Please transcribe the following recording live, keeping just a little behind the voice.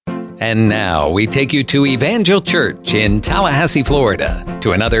And now we take you to Evangel Church in Tallahassee, Florida,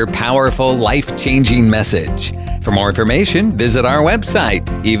 to another powerful, life-changing message. For more information, visit our website,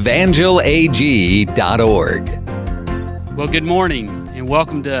 evangelag.org. Well, good morning, and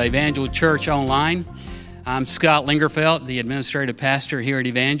welcome to Evangel Church Online. I'm Scott Lingerfelt, the administrative pastor here at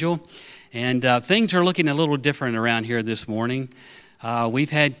Evangel, and things are looking a little different around here this morning.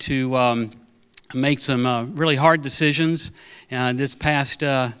 We've had to make some really hard decisions this past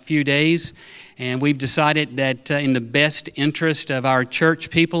few days, and we've decided that in the best interest of our church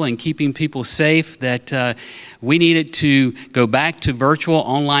people and keeping people safe, that we needed to go back to virtual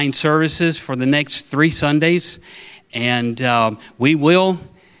online services for the next 3 Sundays, and we will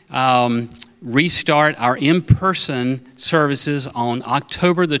restart our in-person services on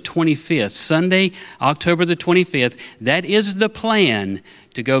October the 25th, Sunday, October the 25th. That is the plan,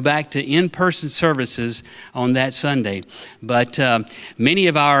 to go back to in-person services on that Sunday. But many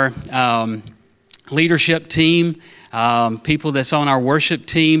of our leadership team, people that's on our worship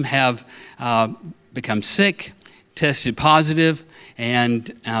team have become sick, tested positive. And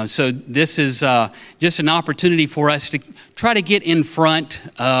so this is just an opportunity for us to try to get in front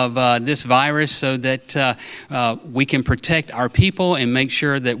of this virus so that we can protect our people and make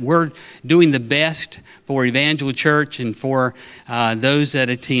sure that we're doing the best for Evangel Church and for those that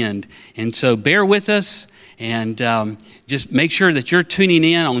attend. And so bear with us, and just make sure that you're tuning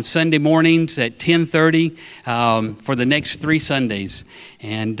in on Sunday mornings at 10:30 for the next 3 Sundays.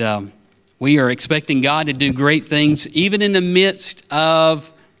 And we are expecting God to do great things, even in the midst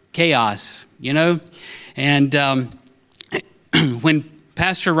of chaos, you know. And when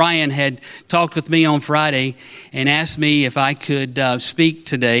Pastor Ryan had talked with me on Friday and asked me if I could speak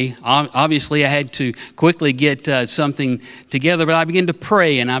today, obviously I had to quickly get something together, but I began to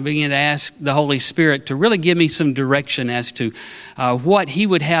pray and I began to ask the Holy Spirit to really give me some direction as to what He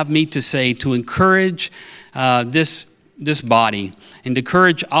would have me to say to encourage this body and to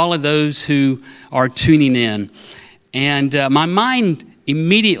encourage all of those who are tuning in. And my mind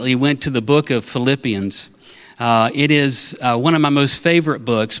immediately went to the book of Philippians. It is one of my most favorite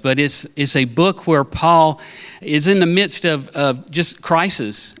books, but it's a book where Paul is in the midst of just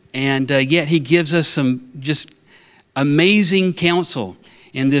crisis, and yet he gives us some just amazing counsel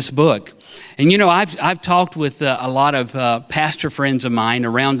in this book. And you know, I've talked with a lot of pastor friends of mine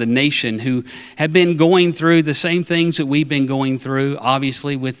around the nation who have been going through the same things that we've been going through,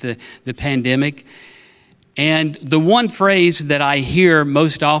 obviously with the pandemic. And the one phrase that I hear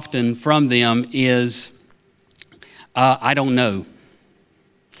most often from them is, I don't know.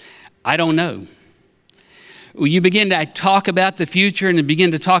 I don't know. Well, you begin to talk about the future and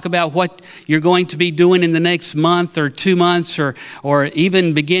begin to talk about what you're going to be doing in the next month or 2 months or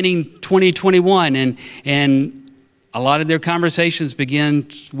even beginning 2021. And a lot of their conversations begin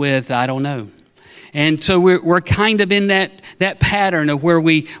with, I don't know. And so we're kind of in that pattern of where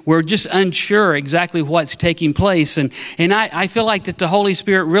we're just unsure exactly what's taking place. And I feel like that the Holy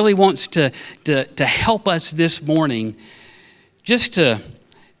Spirit really wants to help us this morning just to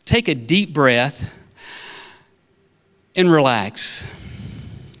take a deep breath and relax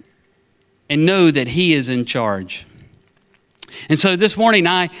and know that He is in charge. And so this morning,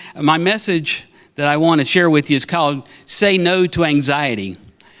 my message that I want to share with you is called Say No to Anxiety.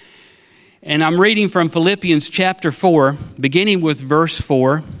 And I'm reading from Philippians chapter 4, beginning with verse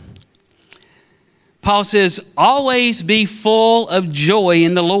 4. Paul says, "Always be full of joy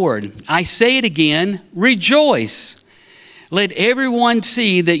in the Lord. I say it again, rejoice. Let everyone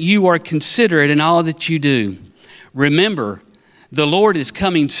see that you are considerate in all that you do. Remember, the Lord is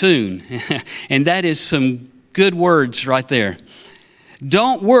coming soon." And that is some good words right there.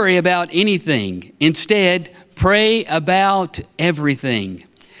 "Don't worry about anything. Instead, pray about everything.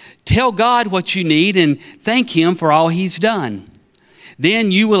 Tell God what you need and thank Him for all He's done.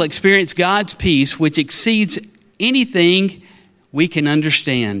 Then you will experience God's peace, which exceeds anything we can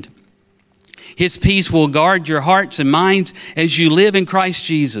understand. His peace will guard your hearts and minds as you live in Christ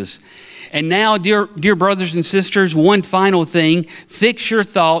Jesus. And now, dear brothers and sisters, one final thing. Fix your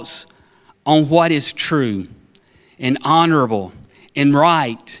thoughts on what is true and honorable and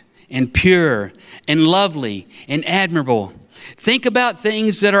right and pure and lovely and admirable. Think about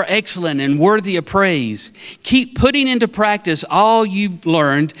things that are excellent and worthy of praise. Keep putting into practice all you've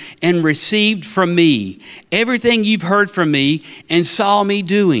learned and received from me, everything you've heard from me and saw me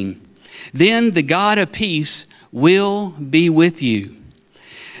doing. Then the God of peace will be with you."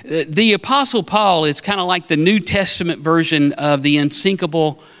 The Apostle Paul is kind of like the New Testament version of the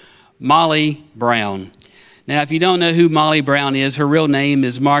unsinkable Molly Brown. Now, if you don't know who Molly Brown is, her real name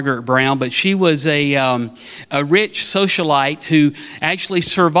is Margaret Brown, but she was a rich socialite who actually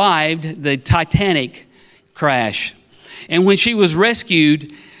survived the Titanic crash. And when she was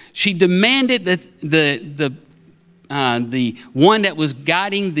rescued, she demanded that the one that was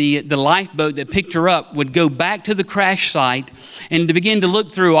guiding the lifeboat that picked her up would go back to the crash site and to begin to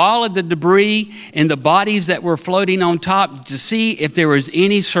look through all of the debris and the bodies that were floating on top to see if there was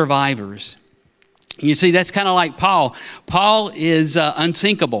any survivors. You see, that's kind of like Paul. Paul is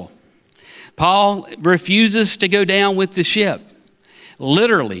unsinkable. Paul refuses to go down with the ship,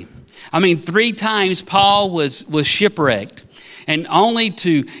 literally. I mean, 3 times Paul was shipwrecked, and only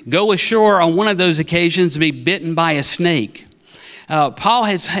to go ashore on one of those occasions to be bitten by a snake. Paul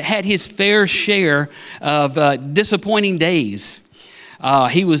has had his fair share of disappointing days.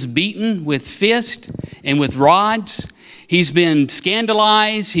 He was beaten with fists and with rods. He's been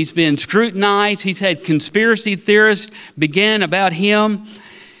scandalized. He's been scrutinized. He's had conspiracy theorists begin about him.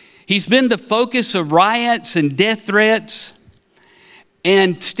 He's been the focus of riots and death threats.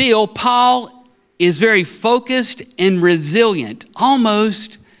 And still, Paul is very focused and resilient,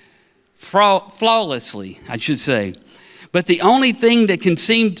 almost flawlessly, I should say. But the only thing that can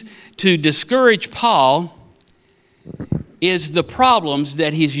seem to discourage Paul is the problems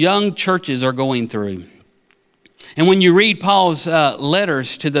that his young churches are going through. And when you read Paul's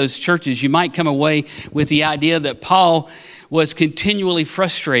letters to those churches, you might come away with the idea that Paul was continually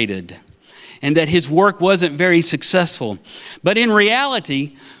frustrated and that his work wasn't very successful. But in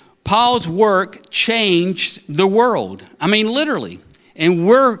reality, Paul's work changed the world. I mean, literally. And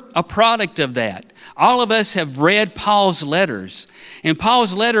we're a product of that. All of us have read Paul's letters. And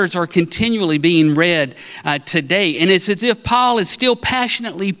Paul's letters are continually being read today. And it's as if Paul is still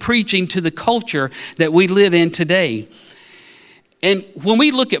passionately preaching to the culture that we live in today. And when we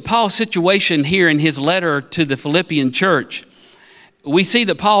look at Paul's situation here in his letter to the Philippian church, we see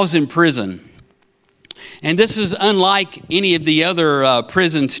that Paul's in prison. And this is unlike any of the other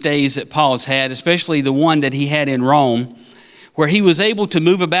prison stays that Paul's had, especially the one that he had in Rome, where he was able to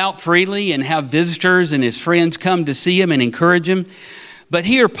move about freely and have visitors and his friends come to see him and encourage him. But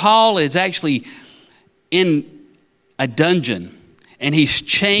here Paul is actually in a dungeon, and he's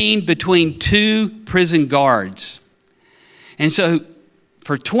chained between 2 prison guards. And so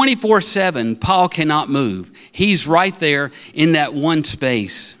for 24/7, Paul cannot move. He's right there in that one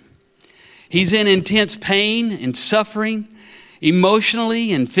space. He's in intense pain and suffering,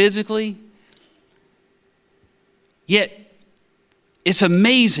 emotionally and physically. Yet, it's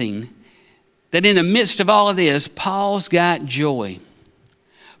amazing that in the midst of all of this, Paul's got joy.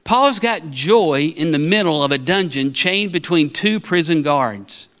 Paul's got joy in the middle of a dungeon chained between 2 prison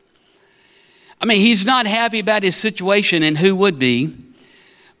guards. I mean, he's not happy about his situation, and who would be?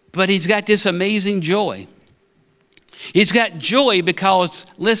 But he's got this amazing joy. He's got joy because,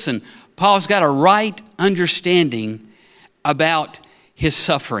 listen, Paul's got a right understanding about his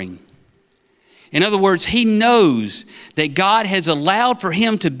suffering. In other words, he knows that God has allowed for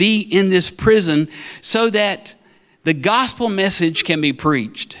him to be in this prison so that the gospel message can be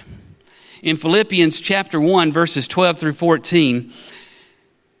preached. In Philippians chapter 1, verses 12 through 14,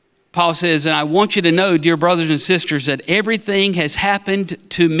 Paul says, "And I want you to know, dear brothers and sisters, that everything has happened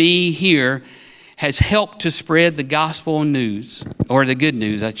to me here has helped to spread the gospel news," or the good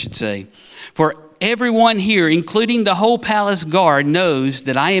news, I should say. "For everyone here, including the whole palace guard, knows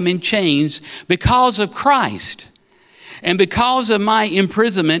that I am in chains because of Christ. And because of my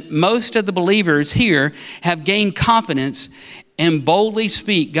imprisonment, most of the believers here have gained confidence and boldly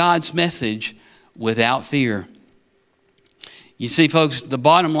speak God's message without fear." You see, folks, the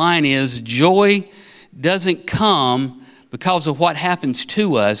bottom line is joy doesn't come because of what happens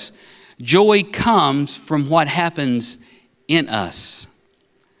to us. Joy comes from what happens in us.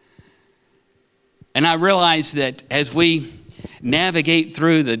 And I realize that as we navigate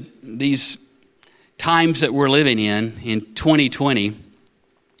through these times that we're living in 2020,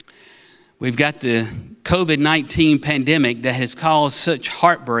 we've got the COVID-19 pandemic that has caused such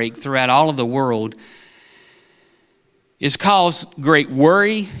heartbreak throughout all of the world. It's caused great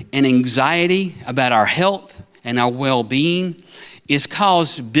worry and anxiety about our health and our well-being. It's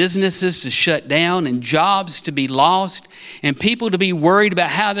caused businesses to shut down and jobs to be lost and people to be worried about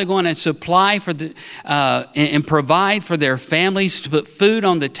how they're going to supply for and provide for their families, to put food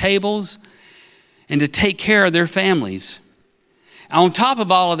on the tables and to take care of their families. On top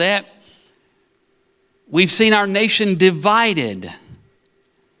of all of that, we've seen our nation divided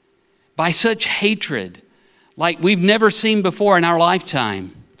by such hatred like we've never seen before in our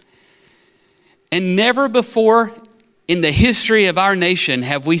lifetime. And never before in the history of our nation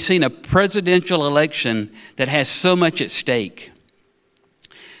have we seen a presidential election that has so much at stake?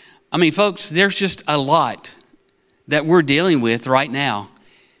 I mean, folks, there's just a lot that we're dealing with right now.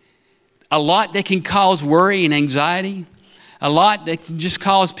 A lot that can cause worry and anxiety. A lot that can just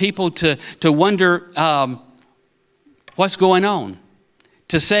cause people to wonder what's going on.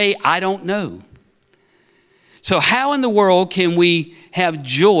 To say, I don't know. So how in the world can we have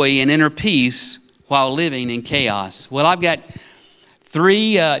joy and inner peace while living in chaos? Well, I've got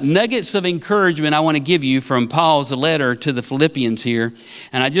 3 nuggets of encouragement I want to give you from Paul's letter to the Philippians here.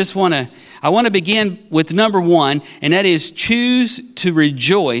 And I want to begin with number 1, and that is choose to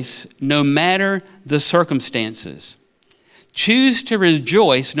rejoice no matter the circumstances. Choose to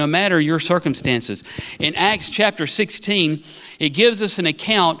rejoice no matter your circumstances. In Acts chapter 16, it gives us an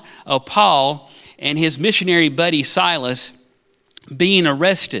account of Paul and his missionary buddy Silas being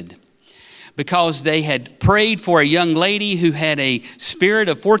arrested because they had prayed for a young lady who had a spirit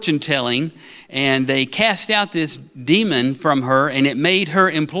of fortune telling, and they cast out this demon from her, and it made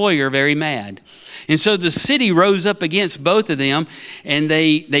her employer very mad. And so the city rose up against both of them, and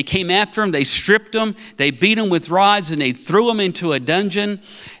they came after them. They stripped them. They beat them with rods, and they threw them into a dungeon,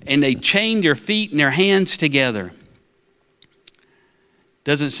 and they chained their feet and their hands together.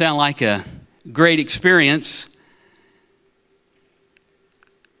 Doesn't sound like a great experience.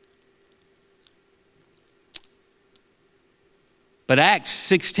 But Acts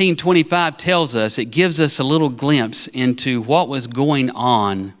 16:25 tells us, it gives us a little glimpse into what was going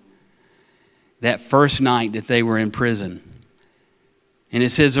on that first night that they were in prison. And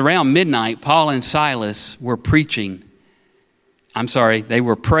it says around midnight, Paul and Silas were they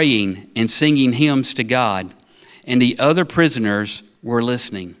were praying and singing hymns to God, and the other prisoners were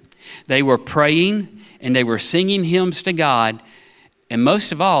listening. They were praying and they were singing hymns to God, and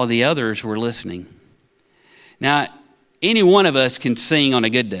most of all, the others were listening. Now, any one of us can sing on a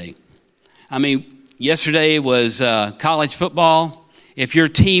good day. I mean, yesterday was college football. If your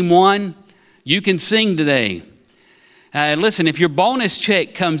team won, you can sing today. Listen, if your bonus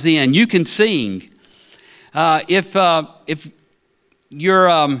check comes in, you can sing. If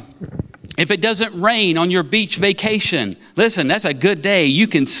it doesn't rain on your beach vacation, listen, that's a good day. You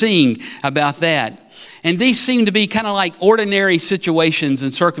can sing about that. And these seem to be kind of like ordinary situations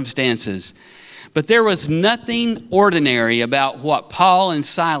and circumstances. But there was nothing ordinary about what Paul and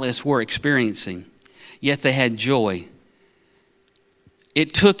Silas were experiencing, yet they had joy.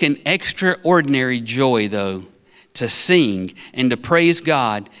 It took an extraordinary joy, though, to sing and to praise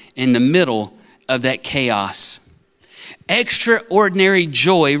God in the middle of that chaos. Extraordinary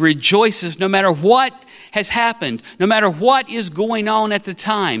joy rejoices no matter what has happened, no matter what is going on at the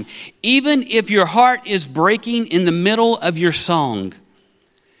time, even if your heart is breaking in the middle of your song.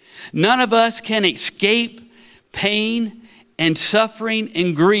 None of us can escape pain and suffering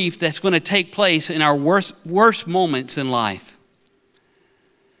and grief that's going to take place in our worst moments in life.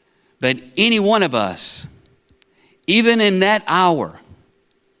 But any one of us, even in that hour,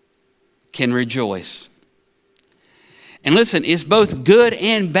 can rejoice. And listen, it's both good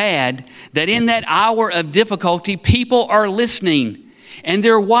and bad that in that hour of difficulty, people are listening and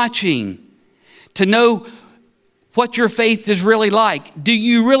they're watching to know what your faith is really like. Do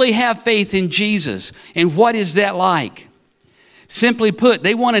you really have faith in Jesus? And what is that like? Simply put,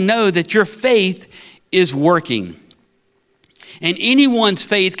 they want to know that your faith is working. And anyone's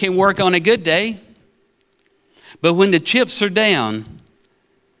faith can work on a good day. But when the chips are down,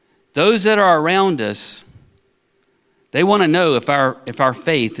 those that are around us, they want to know if our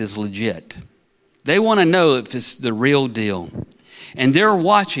faith is legit. They want to know if it's the real deal. And they're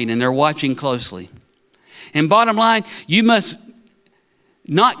watching, and they're watching closely. And bottom line, you must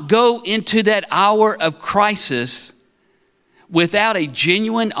not go into that hour of crisis without a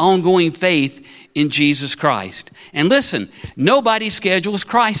genuine, ongoing faith in Jesus Christ. And listen, nobody schedules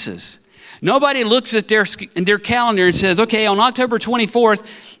crisis. Nobody looks at their calendar and says, okay, on October 24th,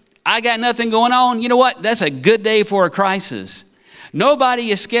 I got nothing going on. You know what? That's a good day for a crisis.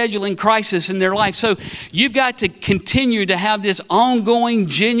 Nobody is scheduling crisis in their life. So you've got to continue to have this ongoing,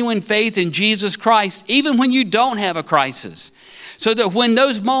 genuine faith in Jesus Christ, even when you don't have a crisis. So that when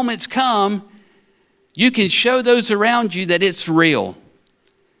those moments come, you can show those around you that it's real.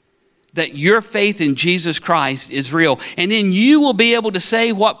 That your faith in Jesus Christ is real. And then you will be able to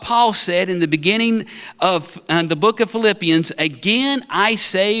say what Paul said in the beginning of the book of Philippians, again, I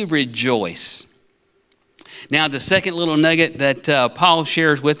say rejoice. Now, the second little nugget that Paul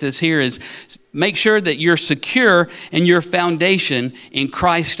shares with us here is make sure that you're secure in your foundation in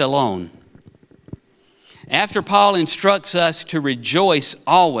Christ alone. After Paul instructs us to rejoice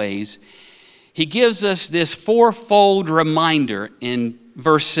always, he gives us this fourfold reminder in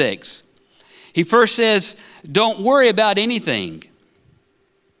verse 6. He first says, don't worry about anything.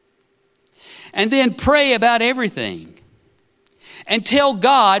 And then pray about everything. And tell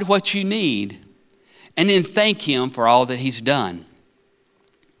God what you need. And then thank Him for all that He's done.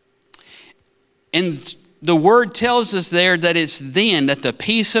 And the Word tells us there that it's then that the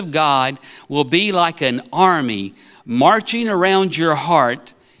peace of God will be like an army marching around your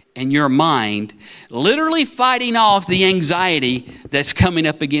heart and your mind, literally fighting off the anxiety that's coming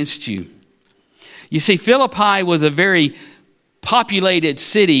up against you. You see, Philippi was a very populated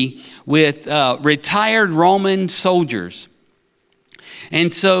city with retired Roman soldiers.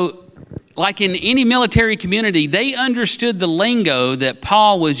 And so, like in any military community, they understood the lingo that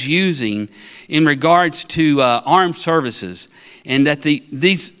Paul was using in regards to armed services. And that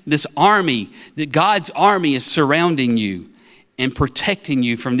this army, that God's army is surrounding you and protecting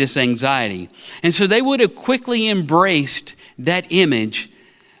you from this anxiety. And so they would have quickly embraced that image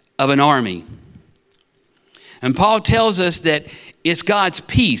of an army. And Paul tells us that it's God's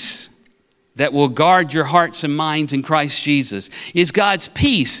peace that will guard your hearts and minds in Christ Jesus. It's God's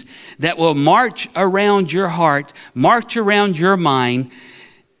peace that will march around your heart, march around your mind,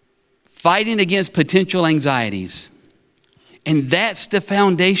 fighting against potential anxieties. And that's the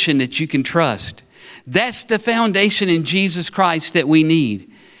foundation that you can trust. That's the foundation in Jesus Christ that we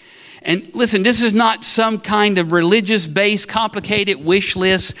need. And listen, this is not some kind of religious-based, complicated wish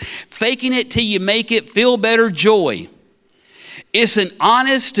list, faking it till you make it, feel better joy. It's an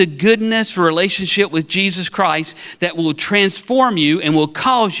honest to goodness relationship with Jesus Christ that will transform you and will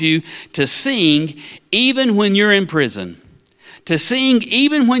cause you to sing even when you're in prison. To sing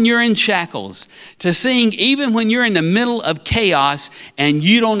even when you're in shackles. To sing even when you're in the middle of chaos and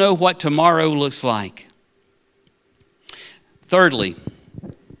you don't know what tomorrow looks like. Thirdly,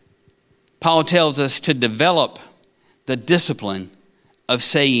 Paul tells us to develop the discipline of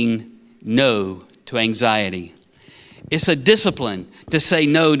saying no to anxiety. It's a discipline to say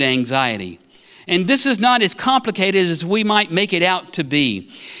no to anxiety. And this is not as complicated as we might make it out to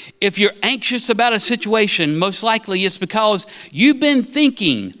be. If you're anxious about a situation, most likely it's because you've been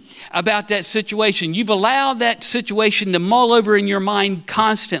thinking about that situation. You've allowed that situation to mull over in your mind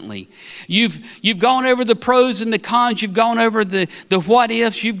constantly. You've gone over the pros and the cons. You've gone over the what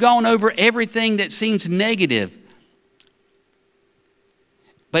ifs. You've gone over everything that seems negative.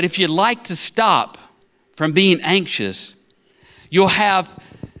 But if you'd like to stop from being anxious, you'll have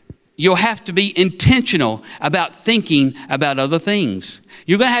to be intentional about thinking about other things.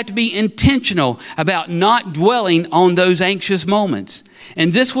 You're going to have to be intentional about not dwelling on those anxious moments.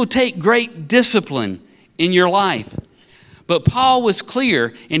 And this will take great discipline in your life. But Paul was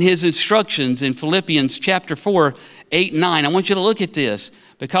clear in his instructions in Philippians chapter 4, 8, 9. I want you to look at this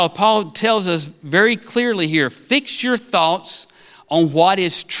because Paul tells us very clearly here, fix your thoughts on what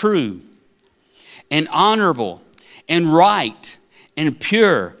is true and honorable and right and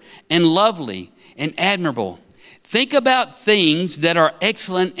pure and lovely and admirable. Think about things that are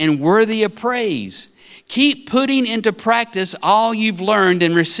excellent and worthy of praise. Keep putting into practice all you've learned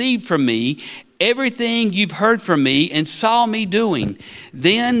and received from me, everything you've heard from me and saw me doing.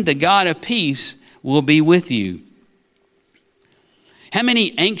 Then the God of peace will be with you. How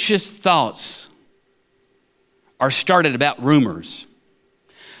many anxious thoughts are started about rumors?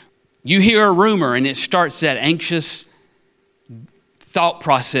 You hear a rumor and it starts that anxious thought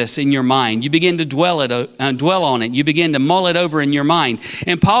process in your mind. You begin to dwell on it. You begin to mull it over in your mind.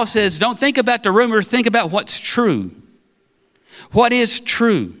 And Paul says, don't think about the rumors, think about what's true. What is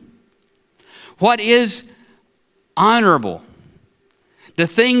true? What is honorable? The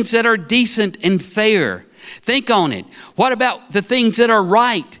things that are decent and fair. Think on it. What about the things that are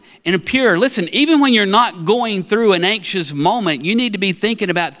right and pure? Listen, even when you're not going through an anxious moment, you need to be thinking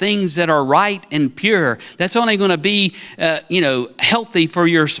about things that are right and pure. That's only going to be, healthy for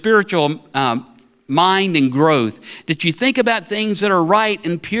your spiritual mind and growth. That you think about things that are right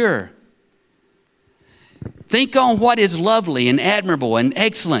and pure. Think on what is lovely and admirable and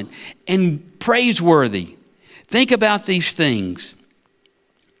excellent and praiseworthy. Think about these things.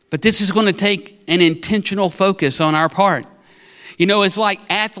 But this is going to take an intentional focus on our part. You know, it's like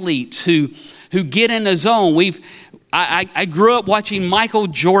athletes who get in a zone. I grew up watching Michael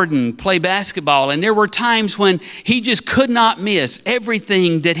Jordan play basketball, and there were times when he just could not miss.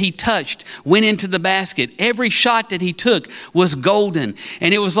 Everything that he touched went into the basket. Every shot that he took was golden.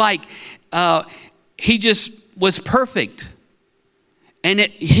 And it was like he just was perfect. And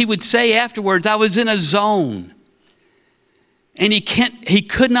he would say afterwards, I was in a zone. And he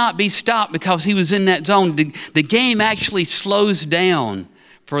could not be stopped because he was in that zone. The game actually slows down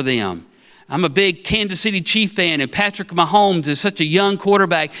for them. I'm a big Kansas City Chief fan, and Patrick Mahomes is such a young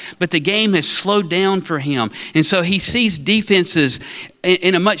quarterback, but the game has slowed down for him. And so he sees defenses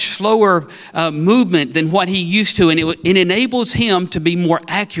in a much slower movement than what he used to, and it enables him to be more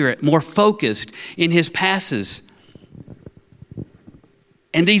accurate, more focused in his passes.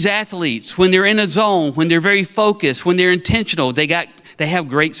 And these athletes, when they're in a zone, when they're very focused, when they're intentional, they have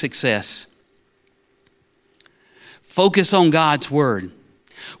great success. Focus on God's word.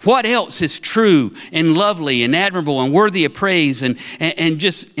 What else is true and lovely and admirable and worthy of praise and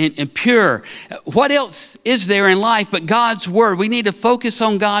pure? What else is there in life but God's word? We need to focus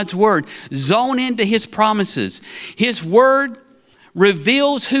on God's word. Zone into his promises. His word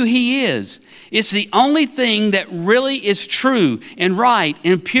reveals who he is. It's the only thing that really is true and right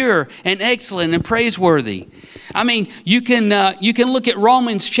and pure and excellent and praiseworthy. I mean, you can look at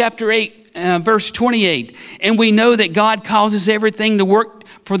Romans chapter 8, verse 28, and we know that God causes everything to work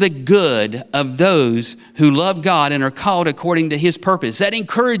for the good of those who love God and are called according to his purpose. That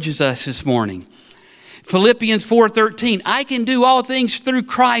encourages us this morning. Philippians 4:13, I can do all things through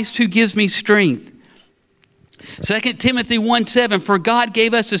Christ who gives me strength. 2 Timothy 1:7, for God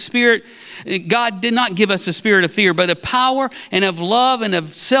did not give us a spirit of fear, but of power and of love and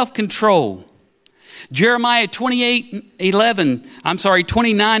of self-control. Jeremiah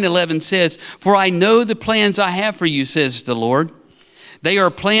 29:11 says, for I know the plans I have for you, says the Lord. They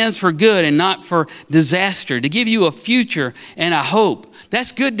are plans for good and not for disaster, to give you a future and a hope.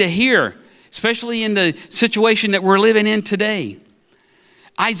 That's good to hear, especially in the situation that we're living in today.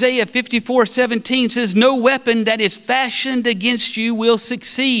 Isaiah 54:17 says, no weapon that is fashioned against you will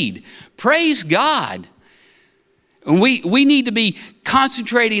succeed. Praise God. And we need to be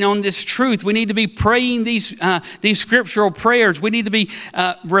concentrating on this truth. We need to be praying these scriptural prayers. We need to be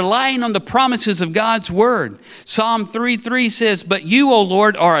relying on the promises of God's word. Psalm 3:3 says, but you, O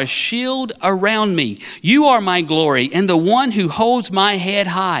Lord, are a shield around me. You are my glory and the one who holds my head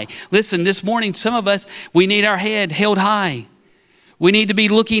high. Listen, this morning, some of us, we need our head held high. We need to be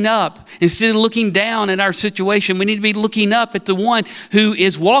looking up instead of looking down at our situation. We need to be looking up at the one who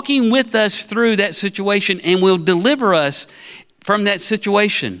is walking with us through that situation and will deliver us from that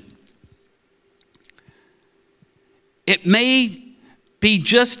situation. It may be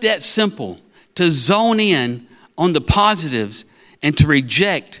just that simple to zone in on the positives and to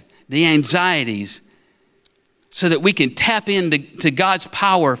reject the anxieties so that we can tap into God's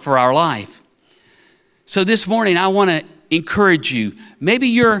power for our life. So this morning, I want to encourage you. Maybe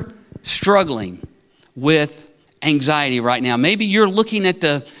you're struggling with anxiety right now. Maybe you're looking at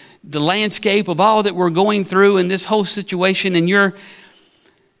the landscape of all that we're going through in this whole situation, and you're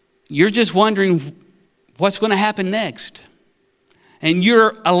just wondering what's going to happen next. And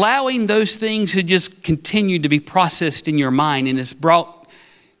you're allowing those things to just continue to be processed in your mind, and it's brought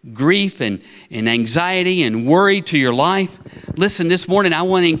grief and anxiety and worry to your life. Listen, this morning I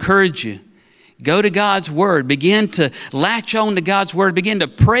want to encourage you. Go to God's word. Begin to latch on to God's word. Begin to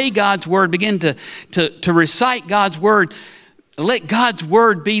pray God's word. Begin to recite God's word. Let God's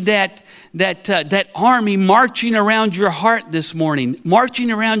word be that army marching around your heart this morning,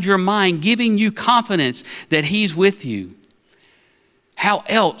 marching around your mind, giving you confidence that he's with you. How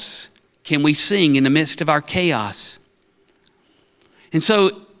else can we sing in the midst of our chaos? And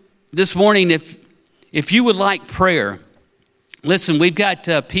so this morning, if you would like prayer, listen, we've got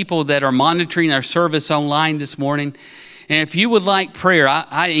people that are monitoring our service online this morning. And if you would like prayer,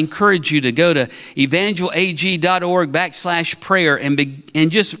 I encourage you to go to evangelag.org/prayer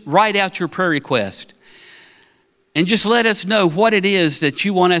and just write out your prayer request. And just let us know what it is that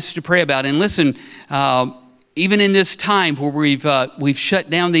you want us to pray about. And listen, even in this time where we've shut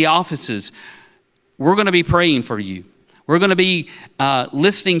down the offices, we're going to be praying for you. We're going to be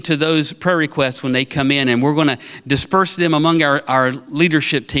listening to those prayer requests when they come in, and we're going to disperse them among our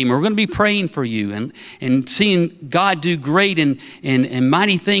leadership team. We're going to be praying for you and seeing God do great and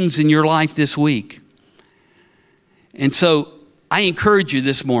mighty things in your life this week. And so I encourage you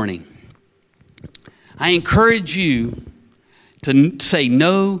this morning. I encourage you to say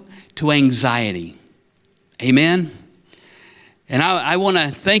no to anxiety. Amen. And I want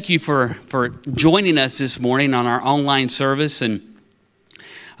to thank you for joining us this morning on our online service. And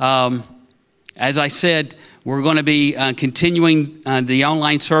as I said, we're going to be continuing the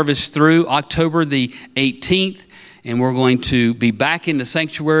online service through October the 18th. And we're going to be back in the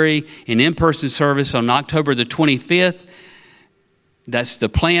sanctuary in-person service on October the 25th. That's the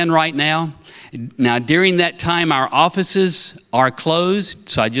plan right now. Now, during that time, our offices are closed.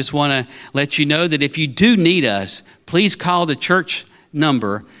 So I just want to let you know that if you do need us, please call the church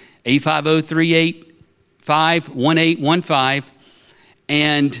number, 850-385-1815.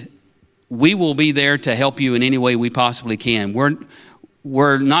 And we will be there to help you in any way we possibly can.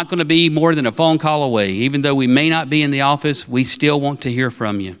 We're not going to be more than a phone call away. Even though we may not be in the office, we still want to hear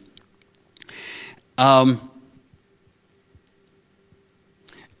from you.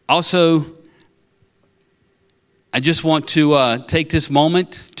 Also, I just want to take this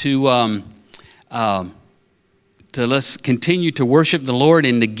moment to let's continue to worship the Lord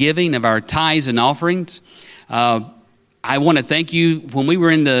in the giving of our tithes and offerings. I want to thank you. When we were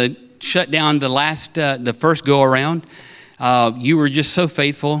in the shutdown the first go around, you were just so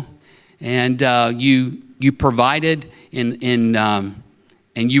faithful, and you provided and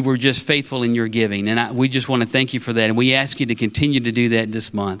you were just faithful in your giving. And we just want to thank you for that. And we ask you to continue to do that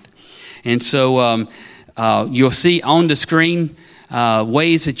this month. And so you'll see on the screen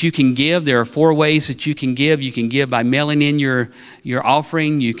ways that you can give. There are 4 ways that you can give. You can give by mailing in your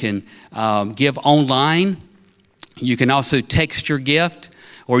offering. You can give online. You can also text your gift,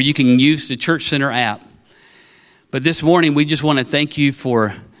 or you can use the Church Center app. But this morning, we just want to thank you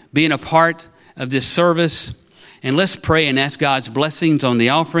for being a part of this service. And let's pray and ask God's blessings on the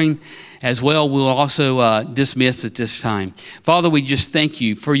offering as well. We'll also dismiss at this time. Father, we just thank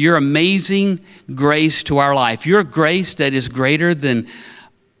you for your amazing grace to our life. Your grace that is greater than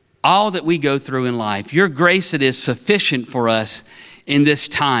all that we go through in life. Your grace that is sufficient for us in this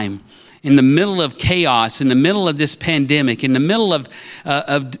time. In the middle of chaos, in the middle of this pandemic, in the middle of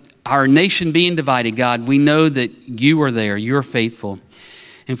our nation being divided, God, we know that you are there. You're faithful.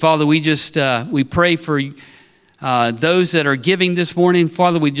 And Father, we just we pray for those that are giving this morning.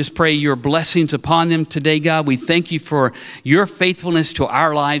 Father, we just pray your blessings upon them today, God. We thank you for your faithfulness to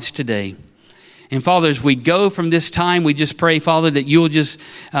our lives today. And Father, as we go from this time, we just pray, Father, that you'll just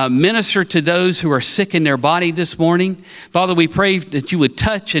minister to those who are sick in their body this morning. Father, we pray that you would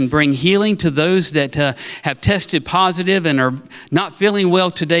touch and bring healing to those that have tested positive and are not feeling well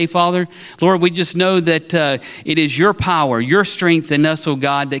today, Father. Lord, we just know that it is your power, your strength in us, oh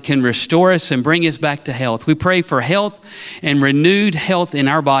God, that can restore us and bring us back to health. We pray for health and renewed health in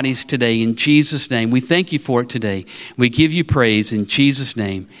our bodies today. In Jesus' name, we thank you for it today. We give you praise in Jesus'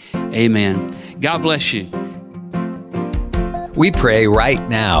 name. Amen. God bless you. We pray right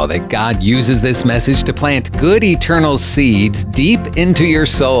now that God uses this message to plant good eternal seeds deep into your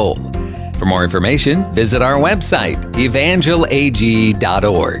soul. For more information, visit our website,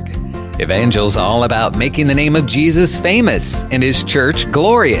 evangelag.org. Evangel's all about making the name of Jesus famous and his church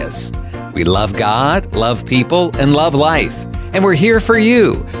glorious. We love God, love people, and love life. And we're here for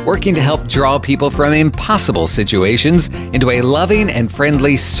you, working to help draw people from impossible situations into a loving and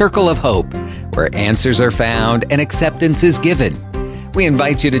friendly circle of hope, where answers are found and acceptance is given. We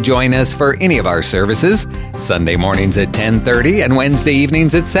invite you to join us for any of our services, Sunday mornings at 10:30 and Wednesday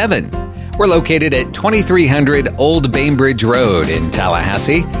evenings at 7. We're located at 2300 Old Bainbridge Road in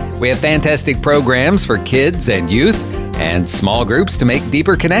Tallahassee. We have fantastic programs for kids and youth and small groups to make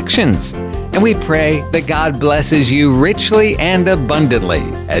deeper connections. And we pray that God blesses you richly and abundantly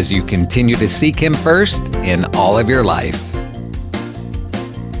as you continue to seek him first in all of your life.